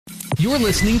You're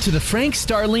listening to the Frank,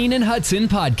 Starlene, and Hudson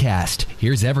podcast.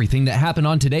 Here's everything that happened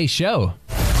on today's show.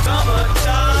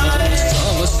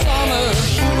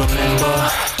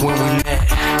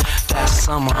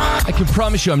 I can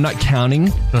promise you I'm not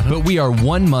counting, but we are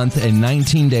 1 month and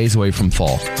 19 days away from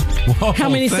fall. Whoa, how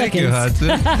many thank seconds? You,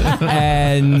 Hudson.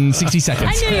 And 60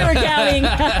 seconds. I knew you were counting.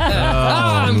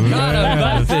 I'm kind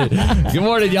of busted. Good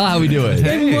morning, y'all. How we doing?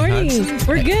 Good morning.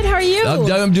 We're good. How are you?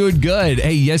 I'm doing good.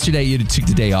 Hey, yesterday you took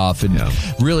the day off, and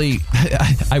really,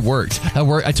 I worked.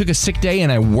 I took a sick day,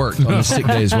 and I worked on the sick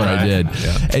day is what I did.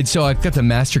 Yeah. And so I've got the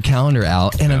master calendar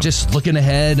out, and I'm just looking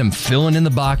ahead. I'm filling in the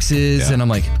boxes, and I'm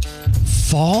like,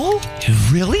 fall?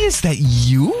 Really? Is that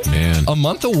you? Man. A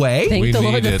month away? Thank the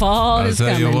Lord, the fall I'll is tell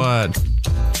coming. you what.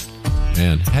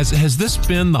 Man, has this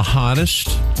been the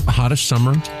hottest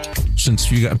summer since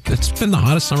you got? It's been the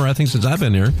hottest summer I think since I've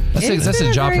been here. That's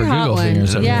a job for Google thing or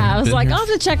something. Yeah, I was Been like, here? I'll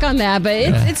have to check on that, but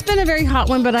it's been a very hot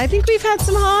one. But I think we've had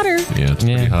some hotter. Yeah, it's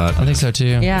pretty hot. I think so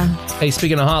too. Yeah. Hey,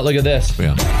 speaking of hot, look at this.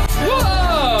 Yeah.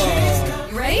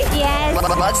 Whoa! Ready? Yes.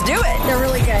 Let's do it. They're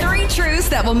really good. 3 truths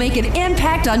that will make an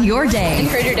impact on your day.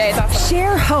 Improve your day.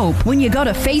 Share hope when you go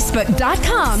to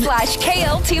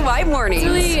facebook.com/KLTY mornings.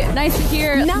 It's really nice to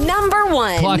hear. Number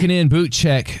 1. Clocking in, boot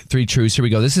check, 3 truths. Here we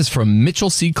go. This is from Mitchell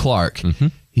C. Clark.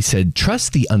 He said,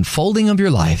 trust the unfolding of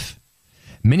your life.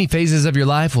 Many phases of your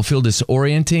life will feel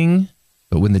disorienting,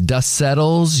 but when the dust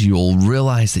settles, you'll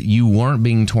realize that you weren't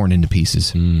being torn into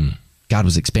pieces. God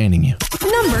was expanding you.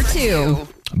 Number 2.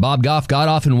 Bob Goff, God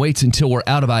often waits until we're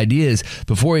out of ideas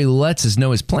before he lets us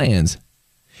know his plans.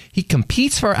 He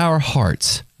competes for our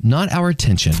hearts, not our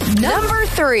attention. Number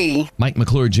 3. Mike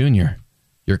McClure Jr.,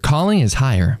 your calling is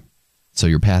higher, so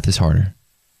your path is harder.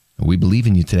 We believe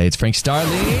in you today. It's Frank,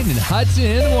 Starlene, and Hudson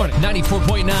in the morning.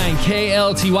 94.9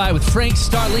 KLTY with Frank,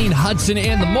 Starlene, Hudson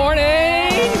in the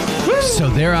morning. So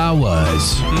there I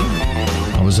was.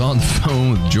 I was on the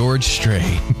phone with George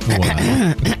Strait.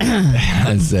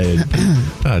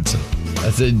 I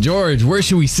said, George, where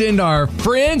should we send our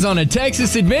friends on a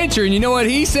Texas adventure? And you know what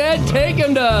he said? Take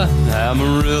them to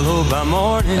Amarillo by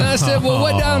morning. And I said, well,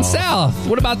 what down south?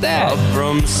 What about that? Up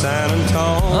from San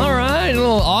Antonio. All right, a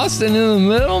little Austin in the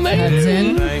middle, maybe.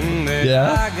 Hudson,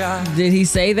 Yeah. did he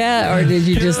say that, or did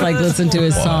you just like listen to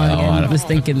his song and was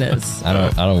thinking this? I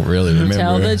don't really remember.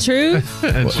 Tell the truth,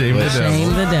 And shame the devil.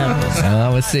 shame the devil. I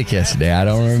was sick yesterday. I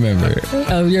don't remember.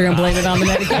 Oh, you're gonna blame it on the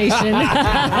medication.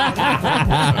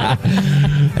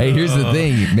 Hey, here's the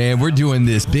thing, man. We're doing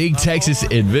this big Texas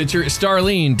adventure.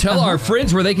 Starlene, tell our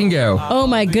friends where they can go. Oh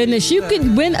my goodness, you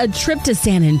could win a trip to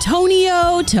San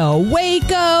Antonio, to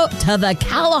Waco, to the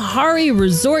Kalahari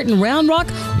Resort in Round Rock,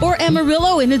 or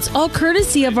Amarillo, and it's all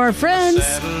courtesy of our friends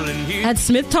at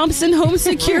Smith Thompson Home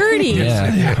Security.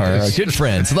 Yeah, our good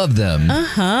friends. Love them.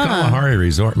 Kalahari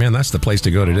Resort, man, that's the place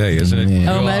to go today, isn't it?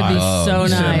 Yeah. Oh, that'd be so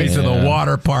Send me nice. to the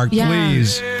water park, Yeah.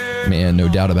 please. Man, no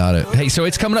doubt about it. Hey, so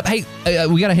it's coming up. Hey,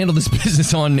 we got to handle this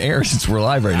business on air since we're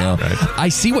live right now. Right. I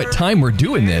see what time we're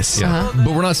doing this, but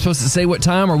we're not supposed to say what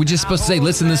time. Are we just supposed to say,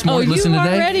 listen this Oh, morning, listen you've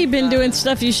today? already been doing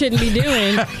stuff you shouldn't be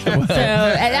doing. So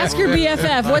ask your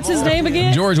BFF. What's his name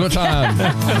again? George, what time?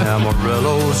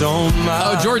 Amarillo's on my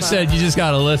Oh, George said you just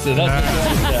got to listen. Is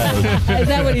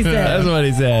that what he said? That's what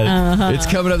he said. It's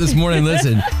coming up this morning.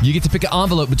 Listen, you get to pick an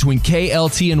envelope between K, L,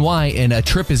 T, and Y, and a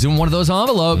trip is in one of those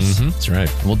envelopes. That's right.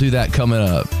 We'll do that coming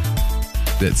up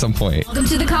at some point. Welcome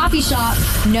to the coffee shop,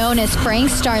 known as Frank,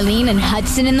 Starlene, and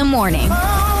Hudson in the morning.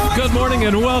 Good morning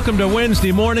and welcome to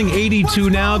Wednesday morning. 82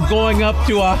 now, going up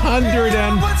to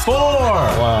 104.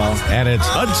 Wow. And it's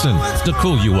Hudson to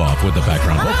cool you off with the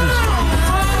background vocals.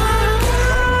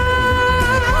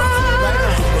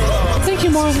 Thank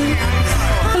you, Marvin.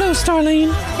 Hello,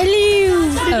 Starlene. Hello.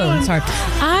 Oh, sorry.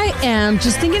 I am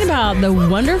just thinking about the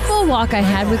wonderful walk I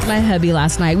had with my hubby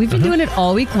last night. We've been doing it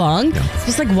all week long.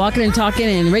 Just like walking and talking,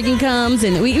 and Reagan comes,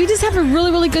 and we just have a really,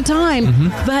 really good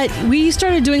time. But we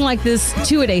started doing like this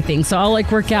 2-a-day thing. So I'll like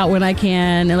work out when I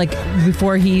can, and like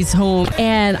before he's home.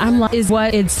 And I'm like, is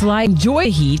what it's like, enjoy the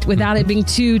heat without it being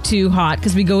too hot,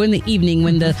 because we go in the evening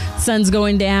when the sun's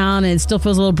going down and it still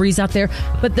feels a little breeze out there.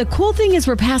 But the cool thing is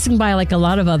we're passing by like a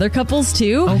lot of other couples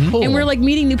too. Cool. And we're like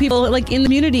meeting new people like in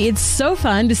the community. It's so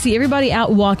fun to see everybody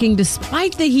out walking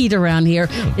despite the heat around here.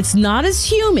 It's not as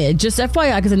humid, just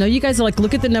FYI, because I know you guys are like,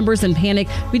 look at the numbers and panic.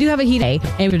 We do have a heat day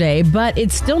every day, but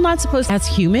it's still not supposed to be as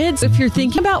humid. So if you're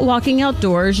thinking about walking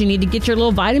outdoors, you need to get your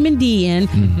little vitamin D in.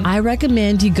 I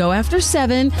recommend you go after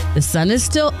 7. The sun is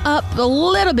still up a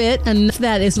little bit, enough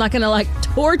that it's not going to like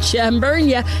torch you and burn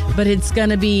you, but it's going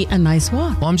to be a nice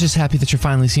walk. Well, I'm just happy that you're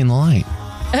finally seeing the light.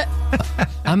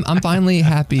 I'm finally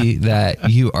happy that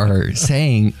you are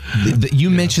saying that you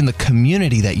mentioned the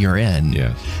community that you're in.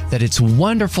 Yeah. That it's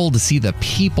wonderful to see the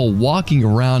people walking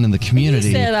around in the community.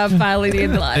 You said I'm finally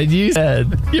in line. And you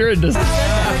said you're in this.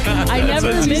 I never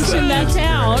mentioned that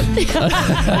town.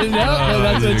 No,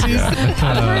 that's what she said.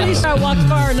 I'm pretty sure I walked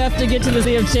far enough to get to the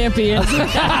Sea of Champions.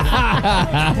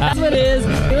 That's what it is.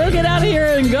 We'll get out of here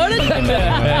and go to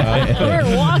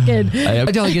We're walking. I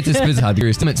tell you, get this business out of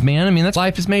your stomachs, man. I mean, that's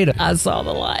life is made of. I saw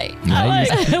the light.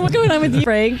 Yeah, What's going on with you,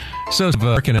 Frank? So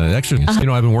working at extra. I've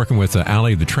been working with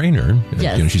Allie, the trainer.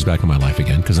 Yes. She's back in my life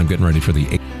again because I'm getting ready for the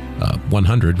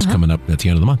 100. It's coming up at the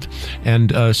end of the month.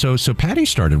 And so Patty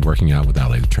started working out with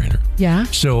Allie, the trainer. Yeah.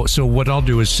 So what I'll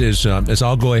do is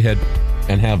I'll go ahead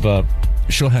and have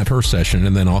she'll have her session,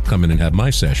 and then I'll come in and have my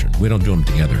session. We don't do them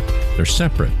together; they're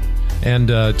separate. And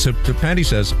so Patty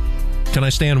says, "Can I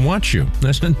stay and watch you?" And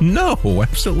I said, "No,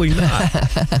 absolutely not."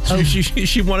 So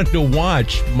she wanted to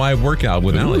watch my workout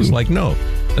with Allie. It's like, no,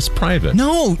 that's private.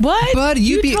 No, What? Bud,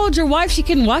 you told your wife she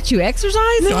can watch you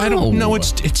exercise? No, I don't know.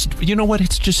 It's you know what?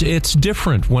 It's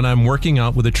different when I'm working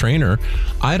out with a trainer.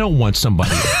 I don't want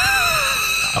somebody.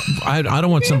 I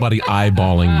don't want somebody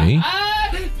eyeballing me.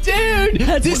 dude,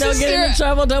 this don't is get your into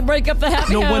trouble. Don't break up the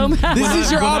happy home. This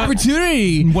is your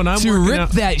opportunity to rip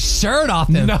that shirt off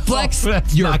and flex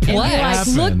your not gonna Like,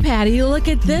 flex. look, Patty, look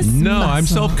at this. No, muscle. I'm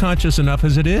self-conscious enough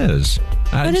as it is.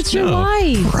 But it's your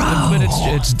wife. But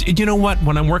it's you know what?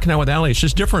 When I'm working out with Allie, it's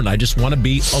just different. I just want to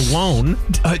be alone.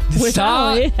 With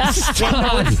Allie.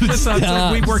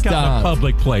 Stop. We work out in a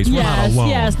public place. We're not Yes, alone.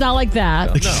 yes, not like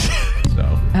that. No. So.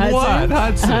 Hudson? What?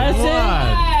 Hudson?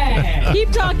 What?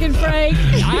 Keep talking, Frank.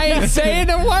 I ain't saying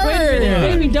a Wait a minute. word.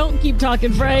 Maybe don't keep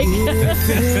talking, Frank.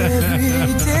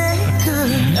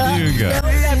 You go.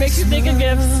 That makes you think of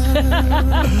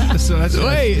gifts. So that's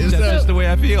the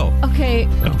way I feel. Okay,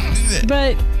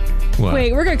 but What?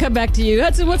 wait, we're gonna come back to you.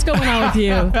 Hudson, what's going on with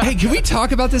you? Hey, can we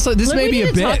talk about this? This Look, may we be need a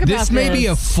to bit. talk This about may be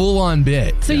a this. full-on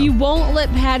bit. So you won't let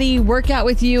Patty work out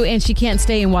with you, and she can't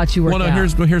stay and watch you work Well, no, out.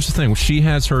 here's the thing. She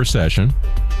has her session,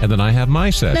 and then I have my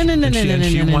session. No, and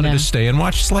she wanted no. to stay and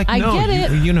watch. It's like, I no, get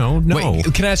it. you know, no.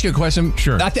 Wait, can I ask you a question?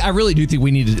 Sure. I really do think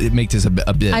we need to make this a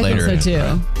bit I later. think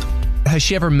so too. Has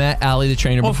she ever met Allie, the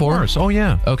trainer, Of before? course. Oh,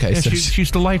 yeah. Okay, Yeah, so she's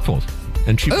delightful.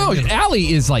 And she. Oh,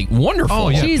 Allie is like wonderful. Oh,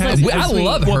 yeah. She's Patty- like- I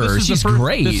love Well, her. this is the She's first-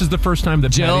 great. This is the first time that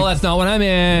Jill, Patty, that's not what I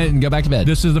meant. Go back to bed.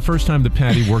 This is the first time that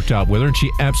Patty worked out with her, and she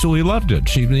absolutely loved it.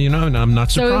 She, and I'm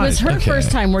not So surprised. it was her Okay.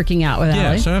 first time working out with Yeah,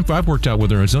 Allie. so I've worked out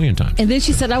with her a zillion times. And then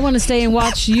she said, I want to stay and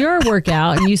watch your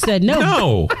workout. And you said,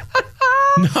 no.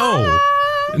 No,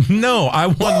 no, I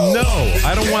want no.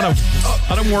 I don't want to.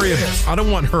 I don't worry. I don't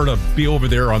want her to be over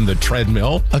there on the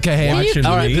treadmill. Okay, hey, Can you, watching can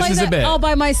all right, you this play is a that bit. all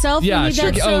by myself? Yeah, You need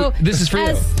sure. that? Oh, this is for you.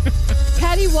 as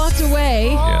Patty walked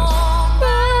away Yes.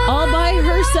 all by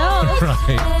herself. Right.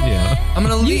 Yeah. I'm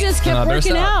gonna You leave. just kept there's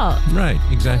working that. out. Right.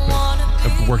 Exactly.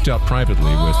 I've worked out privately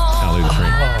with Allie the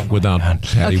trainer without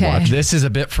Patty Okay. watching. This is a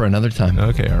bit for another time.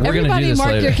 Okay. All right. We're gonna do Everybody this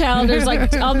mark later. your calendars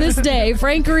like on this day,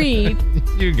 Frank Reed.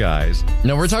 You guys.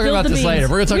 No, we're talking Spill about the this beans. later.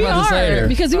 We're gonna talk We about this are, later.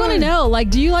 Because we want to know,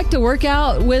 like, do you like to work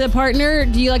out with a partner?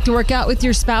 Do you like to work out with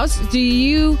your spouse? Do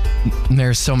you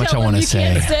There's so much I tell them want to you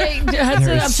say. can't say? Hudson,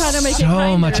 There's I'm trying to make it so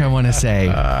kinder. much I want to say.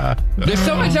 There's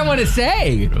so much I want to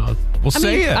say. Well,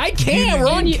 say it. I can't. We're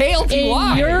on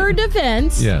KLTY. In your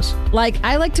defense, Yes. like,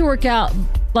 I like to work out,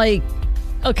 like,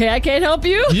 okay, I can't help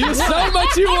you. There's so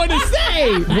much you want to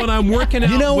say. When I'm working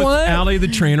out know with what? Allie the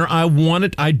trainer, I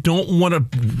don't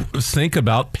want to think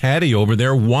about Patty over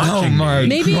there watching me.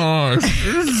 Maybe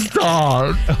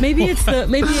Stop. maybe it's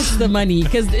the money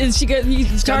because he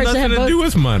It's got charged to have nothing to both. do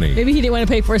with money. Maybe he didn't want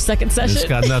to pay for a second session. It's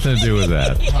got nothing to do with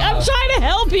that. I'm trying to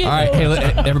help you. All right,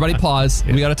 hey, everybody pause.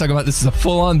 We got to talk about this. Is a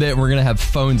full-on bit. We're going to have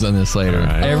phones on this later. All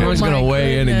right. Everyone's Oh going to my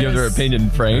weigh in and give their goodness. opinion,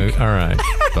 Frank. All right.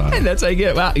 Fine. And that's how you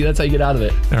get out. That's how you get out of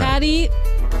it. Patty,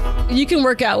 you can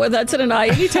work out with Hudson and I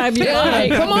anytime you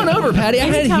like. Come on over, Patty. I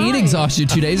had Anytime. heat exhaustion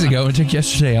 2 days ago and took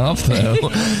yesterday off, though.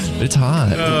 It's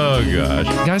hot. Oh, gosh.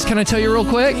 Guys, can I tell you real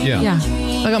quick? Yeah.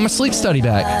 I got my sleep study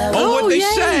back. Oh, what they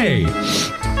yay. say?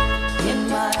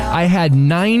 I had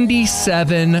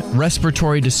 97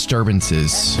 respiratory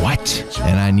disturbances. What?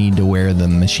 And I need to wear the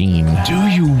machine. Do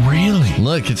you really?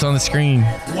 Look, it's on the screen.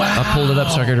 Wow. I pulled it up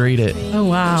so I could read it. Oh,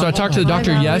 wow. So I talked to the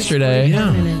doctor 5 hours, yesterday.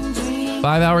 45 minutes.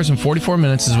 5 hours and 44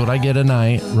 minutes is what I get a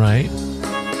night. Right.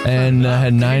 And I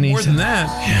had 90. More than that.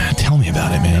 Yeah, tell me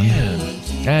about it, man.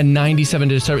 I had 97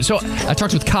 disturbances. So I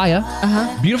talked with Kaya.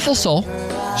 Beautiful soul.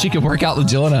 She can work out with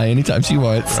Jill and I anytime she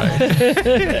wants. Right.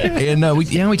 And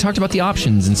we talked about the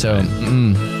options, and so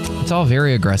it's all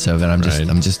very aggressive. And I'm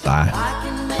just, Right.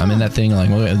 I I'm in that thing like,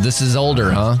 well, this is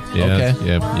older, huh? Yeah, Okay.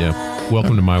 yeah.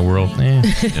 Welcome to my world. Yeah.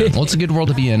 Well, it's a good world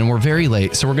to be in, and we're very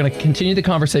late, so we're going to continue the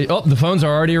conversation. Oh, the phones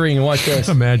are already ringing. Watch this.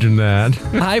 Imagine that.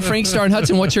 Hi, Frank Star and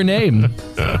Hudson. What's your name?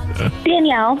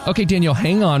 Danielle. Okay, Danielle,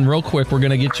 hang on real quick. We're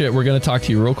going to get you. We're going to talk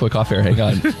to you real quick off air. Hang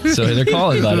on. So they're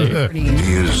calling, buddy.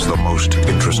 He is the most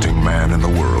interesting man in the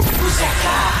world.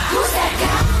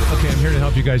 Okay, I'm here to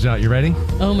help you guys out. You ready?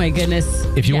 Oh my goodness.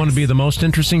 If you Yes. want to be the most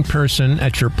interesting person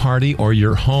at your party or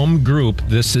your home group,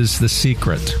 this is the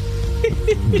secret.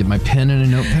 Get my pen and a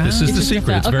notepad. This is the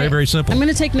secret. It's very, Okay. very simple. I'm going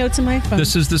to take notes on my phone.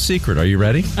 This is the secret. Are you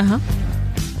ready? Uh-huh.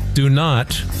 Do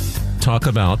not talk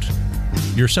about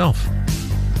yourself.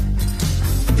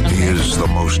 He is the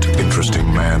most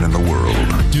interesting man in the world.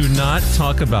 Do not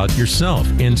talk about yourself.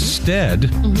 Instead,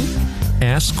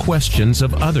 ask questions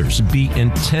of others. Be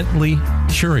intently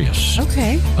curious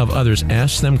Okay. of others.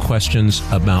 Ask them questions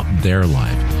about their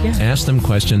life. Yeah. Ask them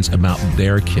questions about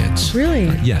their kids. Really?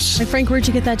 Yes. Hey, Frank, where'd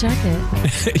you get that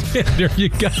jacket? There you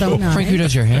go. So nice. Frank, who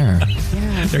does your hair?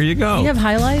 Yeah. There you go. You have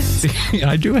highlights?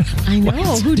 I do. I know.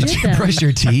 Who did Did you that? brush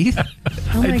your teeth?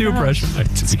 Oh I my do gosh. brush my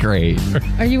teeth. It's great.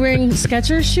 Are you wearing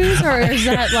Skechers shoes, or is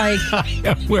that like?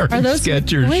 I'm wearing Are those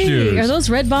Skechers wait, shoes. Are those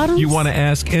red bottoms? You want to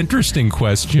ask interesting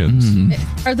questions.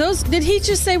 Are those? Did he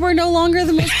just say we're no longer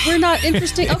the most? We're not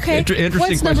interesting. Okay. Interesting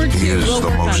What's number question. He two? is We'll the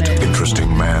work on most it.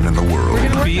 interesting man in the world.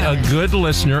 Work Be on a it. good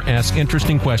listener. Ask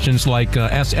interesting questions like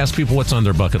ask people what's on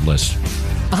their bucket list.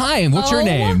 Hi, what's your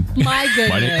name? My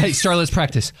goodness. Hey, Star, let's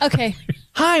practice. Okay.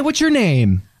 Hi, what's your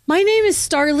name? My name is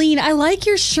Starlene. I like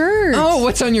your shirt. Oh,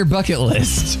 what's on your bucket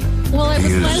list? well, I He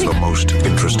was is planning. the most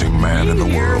interesting man in the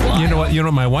world. You know what? You know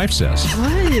what my wife says.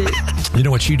 What? You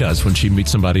know what she does when she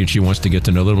meets somebody and she wants to get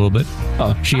to know them a little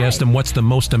bit? She asks them, "What's the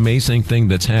most amazing thing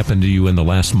that's happened to you in the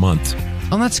last month?"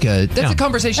 Oh, that's good. That's Yeah. a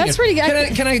conversation. That's pretty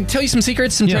good. Can I tell you some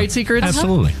secrets, some Yeah, trade secrets?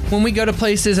 absolutely. When we go to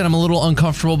places and I'm a little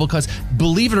uncomfortable because,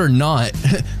 believe it or not,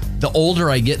 the older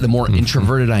I get, the more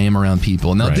introverted I am around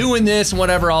people. Now, Right. doing this and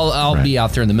whatever, I'll Right. be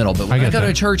out there in the middle. But when I I get go to a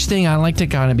that. church thing, I like to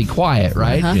kind of be quiet,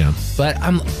 right? Yeah. But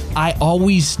I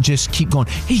always just keep going,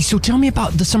 hey, so tell me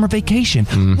about the summer vacation.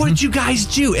 What did you guys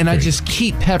do? And I just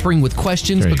keep peppering with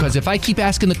questions There you because go. if I keep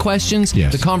asking the questions,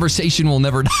 Yes. the conversation will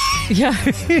never die. Yeah.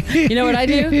 You know what I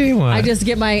do? What? I just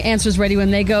get my answers ready when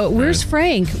they go, where's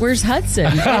Frank? Where's Hudson?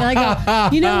 And I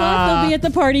go, you know what? They'll be at the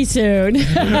party soon.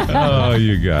 Oh,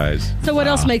 you guys. So what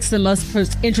else makes the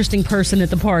most interesting person at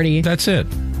the party? That's it.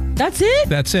 That's it?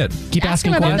 That's it. Keep Ask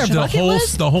asking them about questions. their bucket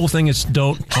list? The whole thing is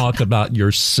don't talk about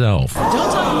yourself. Don't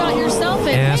talk about yourself and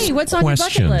Ask hey, what's on your bucket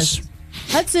questions. list?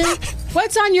 Hudson,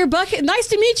 what's on your bucket? Nice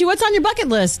to meet you. What's on your bucket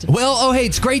list? Well, oh, hey,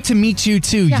 it's great to meet you,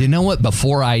 too. Yeah. You know what?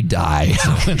 Before I die,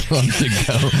 I would love to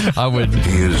go. I would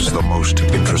He is the most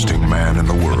interesting man in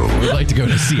the world. like to go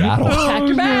to Seattle. Pack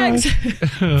your bags.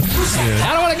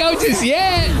 I don't want to go to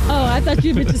Seattle. Oh, I thought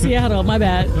you'd been to Seattle. My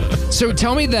bad. So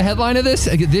tell me the headline of this.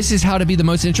 This is how to be the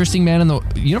most interesting man in the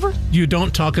universe? You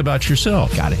don't talk about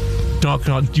yourself. Got it.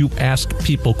 You ask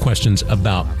people questions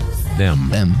about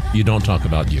them. You don't talk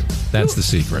about you. That's the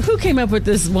secret. Who came up with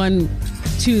this 1,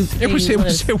 2, 3 It was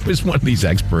list? one of these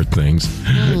expert things,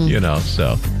 you know.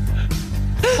 So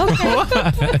Okay.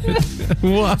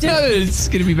 what? No, it's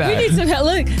going to be We bad. need some help.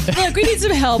 Look, we need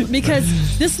some help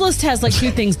because this list has like 2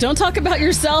 things. Don't talk about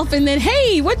yourself, and then,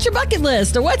 hey, what's your bucket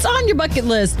list, or what's on your bucket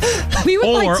list? We would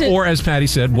like to. Or as Patty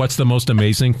said, what's the most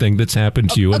amazing thing that's happened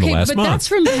to you in the last but month? that's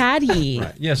from Patty.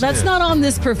 Yes, it that's is. not on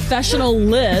this professional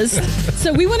list.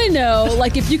 So we want to know,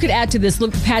 like, if you could add to this.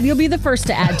 Look, Patty will be the first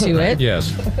to add to it.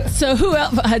 Yes. So who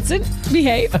else? Hudson,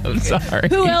 behave. I'm sorry.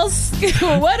 Who else?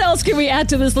 What else can we add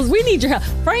to this list? We need your help.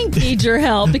 Frank needs your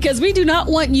help because we do not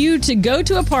want you to go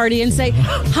to a party and say,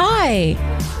 "Hi,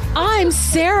 I'm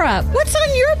Sarah. What's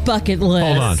on your bucket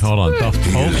list?" Hold on. The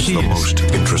He whole is key the is most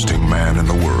interesting man in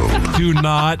the world. do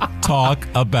not talk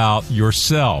about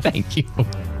yourself. Thank you.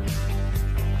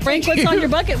 Frank, what's on your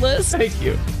bucket list? Thank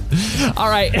you. All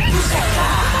right.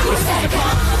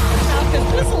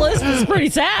 Because this list is pretty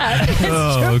sad. It's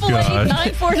Oh, God.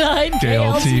 888-949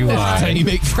 KLTY. That's how you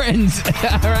make friends.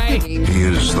 All right. He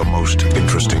is the most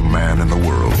interesting man in the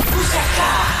world.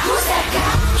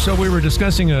 So we were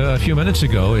discussing a few minutes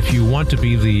ago, if you want to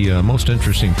be the most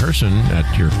interesting person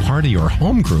at your party or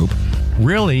home group,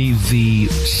 really the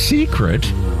secret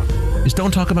is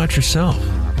don't talk about yourself.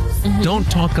 Don't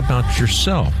talk about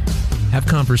yourself. Have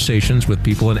conversations with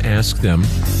people and ask them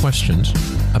questions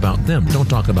about them. Don't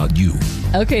talk about you.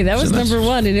 Okay, that was So that's- number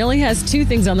 1. And it only has 2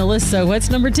 things on the list. So what's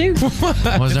number 2?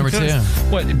 What was number 2?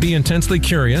 What? Be intensely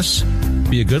curious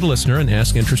be a good listener and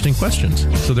ask interesting questions.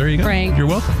 So there you go. Frank. You're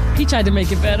welcome. He tried to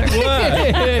make it better.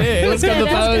 Hey, let's go to the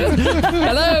phone.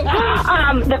 Hello.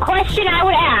 The question I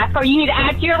would ask, or you need to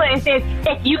add to your list, is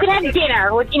if you could have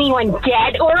dinner with anyone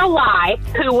dead or alive,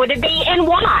 who would it be and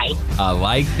why? I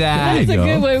like that. That's a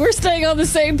good one. We're staying on the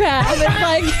same path. It's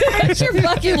like, what's your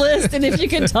bucket list? And if you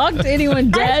could talk to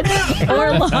anyone dead or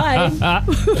alive,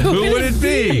 Who would it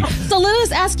be? So let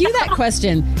us ask you that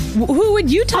question. Who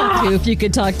would you talk to if you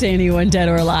could talk to anyone dead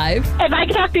or alive? If I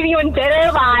could talk to anyone dead or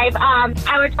alive,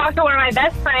 I would talk to one of my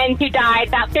best friends who died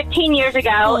about 15 years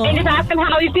ago and just ask him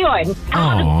how he's doing.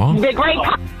 How the great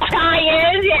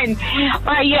guy is, and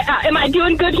am I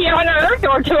doing good here on Earth,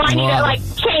 or do I need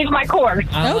to change my course?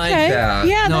 I like that.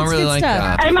 Yeah, no, that's I really good like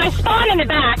stuff. that. And my spawn in the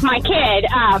back, my kid,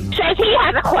 says he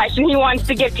has a question he wants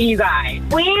to give to you guys.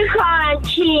 What do you call a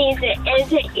cheese that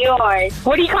isn't yours?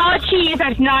 What do you call a cheese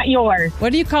that's not yours?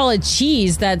 What do you call a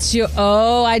cheese that's your...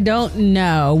 Oh, I don't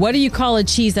know. What do you call a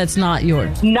cheese that's not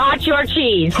yours? Not your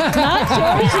cheese. Not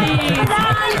your cheese.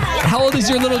 How old is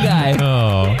your little guy?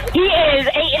 Oh. He is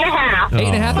 8.5.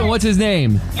 8.5, and what's his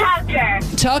name? Tucker.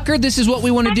 Tucker, this is what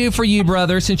we want to do for you,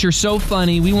 brother. Since you're so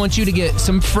funny, we want you to get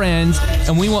some friends,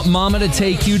 and we want Mama to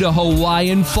take you to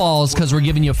Hawaiian Falls because we're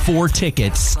giving you 4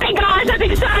 tickets. Hey guys, I'm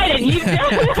excited.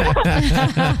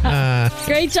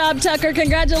 Great job, Tucker.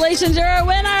 Congratulations. You're a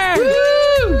winner.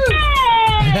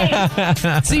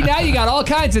 See, now you got all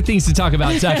kinds of things to talk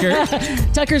about, Tucker.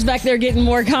 Tucker's back there getting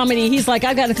more comedy. He's like,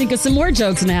 I've got to think of some more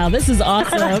jokes now. This is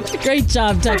awesome. Great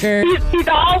job, Tucker. He's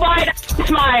all wide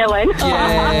smiling.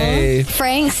 Yay.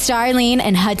 Frank, Starlene,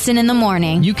 and Hudson in the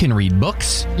morning. You can read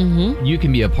books. Mm-hmm. You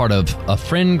can be a part of a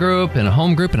friend group and a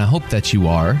home group, and I hope that you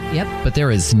are. Yep. But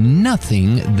there is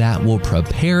nothing that will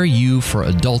prepare you for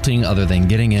adulting other than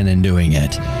getting in and doing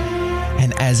it.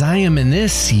 And as I am in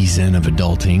this season of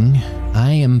adulting,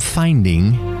 I am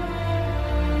finding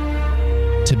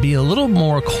to be a little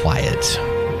more quiet,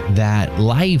 that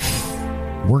life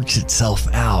works itself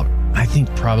out. I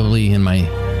think probably in my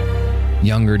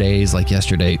younger days, like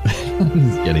yesterday,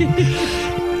 just kidding.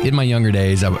 In my younger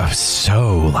days, I was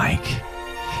so like,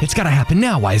 it's got to happen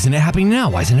now. Why isn't it happening now?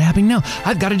 Why isn't it happening now?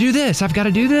 I've got to do this. I've got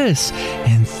to do this.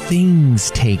 And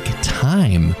things take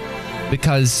time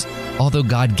because although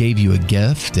God gave you a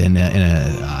gift and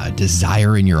a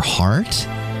desire in your heart,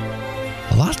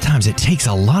 a lot of times it takes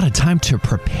a lot of time to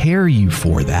prepare you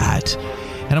for that.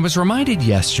 And I was reminded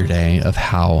yesterday of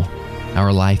how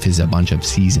our life is a bunch of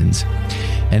seasons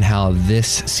and how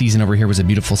this season over here was a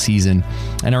beautiful season.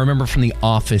 And I remember from The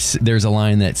Office, there's a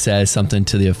line that says something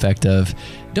to the effect of,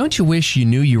 don't you wish you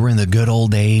knew you were in the good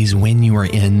old days when you were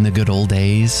in the good old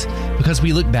days? Because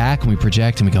we look back and we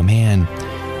project and we go, man,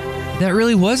 that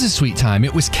really was a sweet time.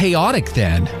 It was chaotic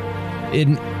then.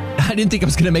 I didn't think I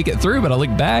was going to make it through, but I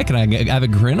look back and I have a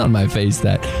grin on my face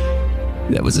that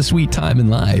was a sweet time in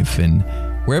life. And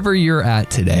wherever you're at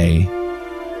today,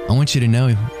 I want you to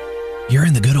know you're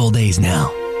in the good old days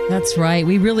now. That's right.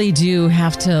 We really do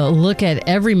have to look at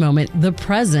every moment, the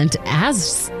present,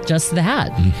 as just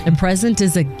that. Mm-hmm. The present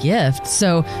is a gift.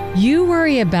 So you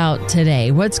worry about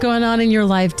today, what's going on in your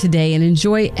life today, and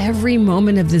enjoy every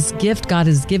moment of this gift God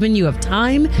has given you of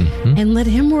time, and let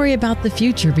Him worry about the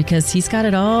future because He's got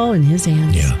it all in His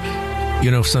hands. Yeah.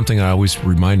 You know, something I always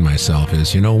remind myself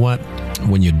is, you know what?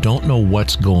 When you don't know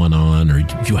what's going on or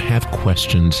you have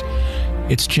questions,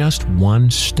 it's just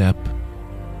one step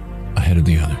ahead of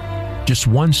the other. Just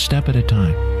one step at a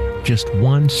time. Just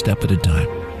one step at a time.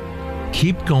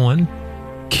 Keep going.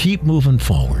 Keep moving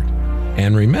forward.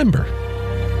 And remember,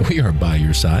 we are by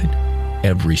your side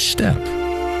every step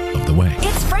of the way.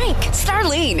 It's Frank,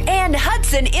 Starlene, and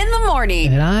Hudson in the morning.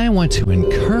 And I want to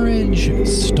encourage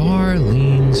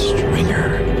Starlene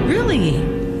Stringer. Really?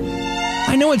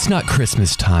 I know it's not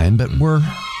Christmas time, but we're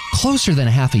closer than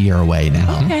a half a year away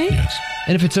now. Okay. Yes.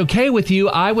 And if it's okay with you,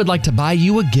 I would like to buy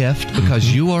you a gift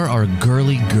because you are our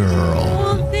girly girl.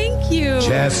 Well, thank you.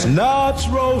 Chestnuts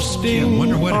roasting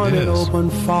wonder what on it an is.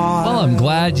 open fire. Well, I'm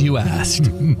glad you asked.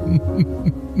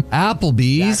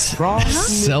 Applebee's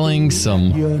selling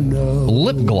some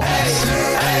lip gloss.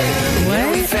 What?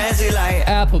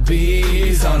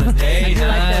 Applebee's on a date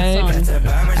I like that song.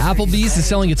 Applebee's is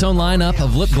selling its own lineup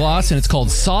of lip gloss, and it's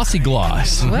called Saucy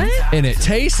Gloss. What? And it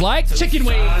tastes like chicken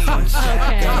wings. Okay.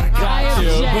 I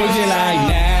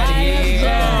object.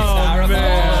 I'm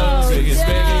going to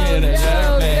stick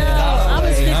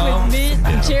with mint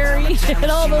and cherry.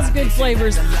 and all those good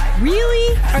flavors.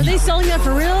 Really? Are they selling that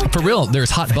for real? For real, there's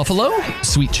hot buffalo,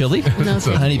 sweet chili,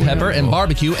 honey pepper, and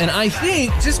barbecue. And I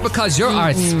think just because you're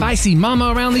our spicy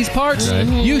mama around these parts,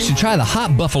 you should try the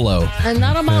hot buffalo. And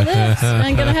not on my list.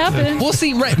 Ain't gonna happen. We'll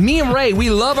see. Me and Ray, we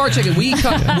love our chicken.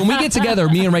 When we get together,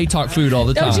 me and Ray talk food all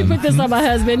the time. Don't you put this on my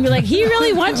husband? Be like, he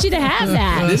really wants you to have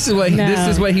that. This is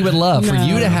what he would love, for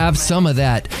you to have some of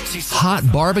that hot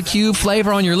barbecue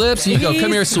flavor on your lips. And you go,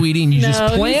 come here, sweetie, and you just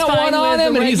plant one on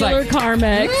him, and he's like,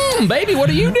 Carmex. baby, what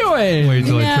are you doing? Wait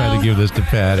till I try to give this to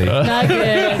Patty. Not good.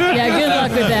 Yeah, good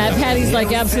luck with that. Patty's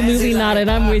like, absolutely not, and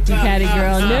I'm with you, Patty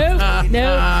girl.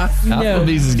 No.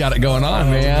 Applebee's has got it going on,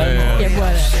 man. Yeah,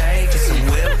 whatever.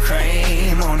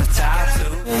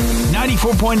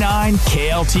 94.9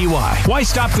 KLTY. Why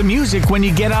stop the music when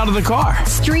you get out of the car?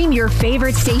 Stream your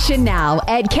favorite station now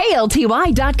at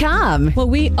KLTY.com. Well,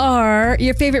 we are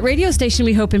your favorite radio station,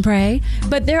 we hope and pray.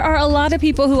 But there are a lot of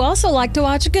people who also like to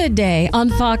watch Good Day on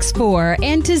Fox 4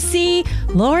 and to see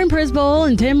Lauren Prisbowl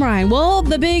and Tim Ryan. Well,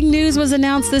 the big news was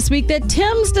announced this week that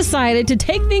Tim's decided to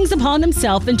take things upon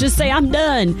himself and just say, I'm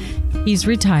done. He's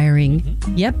retiring.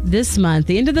 Yep, this month.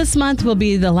 The end of this month will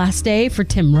be the last day for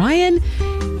Tim Ryan.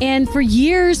 And for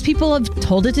years, people have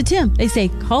told it to Tim. They say,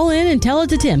 call in and tell it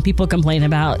to Tim. People complain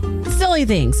about silly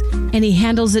things, and he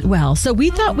handles it well. So we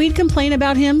thought we'd complain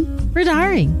about him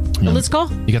retiring. So let's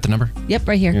call. You got the number? Yep,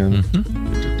 right here.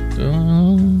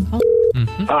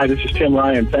 Hi, this is Tim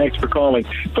Ryan. Thanks for calling.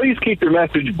 Please keep your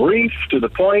message brief, to the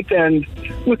point, and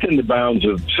within the bounds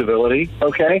of civility,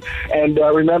 okay? And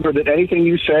remember that anything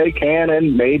you say can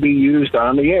and may be used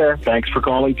on the air. Thanks for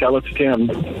calling. Tell it to Tim.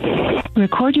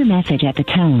 Record your message at the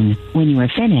tone. When you are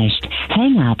finished,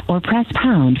 hang up or press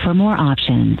pound for more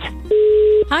options.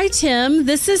 Hi, Tim.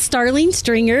 This is Starlene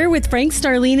Stringer with Frank,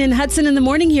 Starlene, and Hudson in the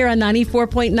morning here on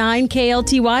 94.9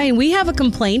 KLTY. And we have a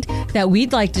complaint that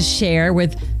we'd like to share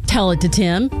with Tell It to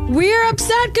Tim. We're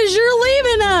upset because you're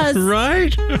leaving us.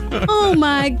 Right? Oh,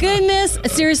 my goodness.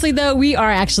 Seriously, though, we are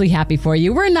actually happy for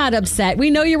you. We're not upset.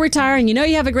 We know you're retiring. You know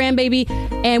you have a grandbaby,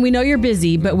 and we know you're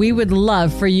busy, but we would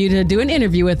love for you to do an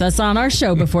interview with us on our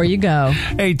show before you go.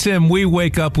 Hey, Tim, we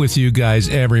wake up with you guys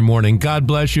every morning. God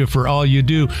bless you for all you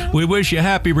do. We wish you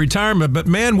happy retirement, but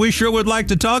man, we sure would like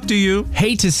to talk to you.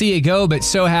 Hate to see you go, but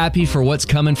so happy for what's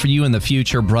coming for you in the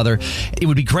future, brother. It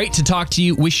would be great to talk to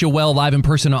you. Wish you well live in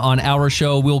person on our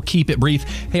show. We'll keep it brief.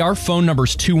 Hey, our phone number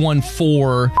is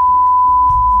 214.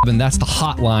 And that's the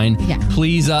hotline. Yeah.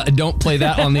 Please don't play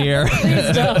that on the air.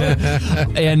 Please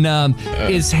don't. And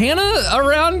is Hannah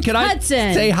around? Can I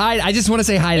Hudson. say hi? I just want to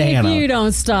say hi to Hannah. You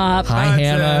don't stop. Hi,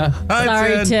 Hannah. Hi,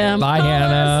 Sorry, Tim. Bye,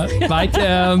 Hannah. Bye,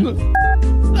 Tim.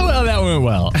 Well, that went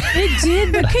well. It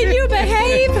did, but can you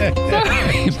behave?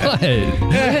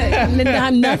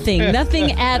 What?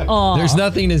 Nothing at all. There's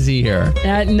nothing to see here.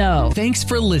 No. Thanks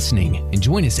for listening, and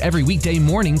join us every weekday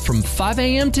morning from 5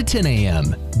 a.m. to 10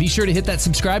 a.m. Be sure to hit that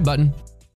subscribe button.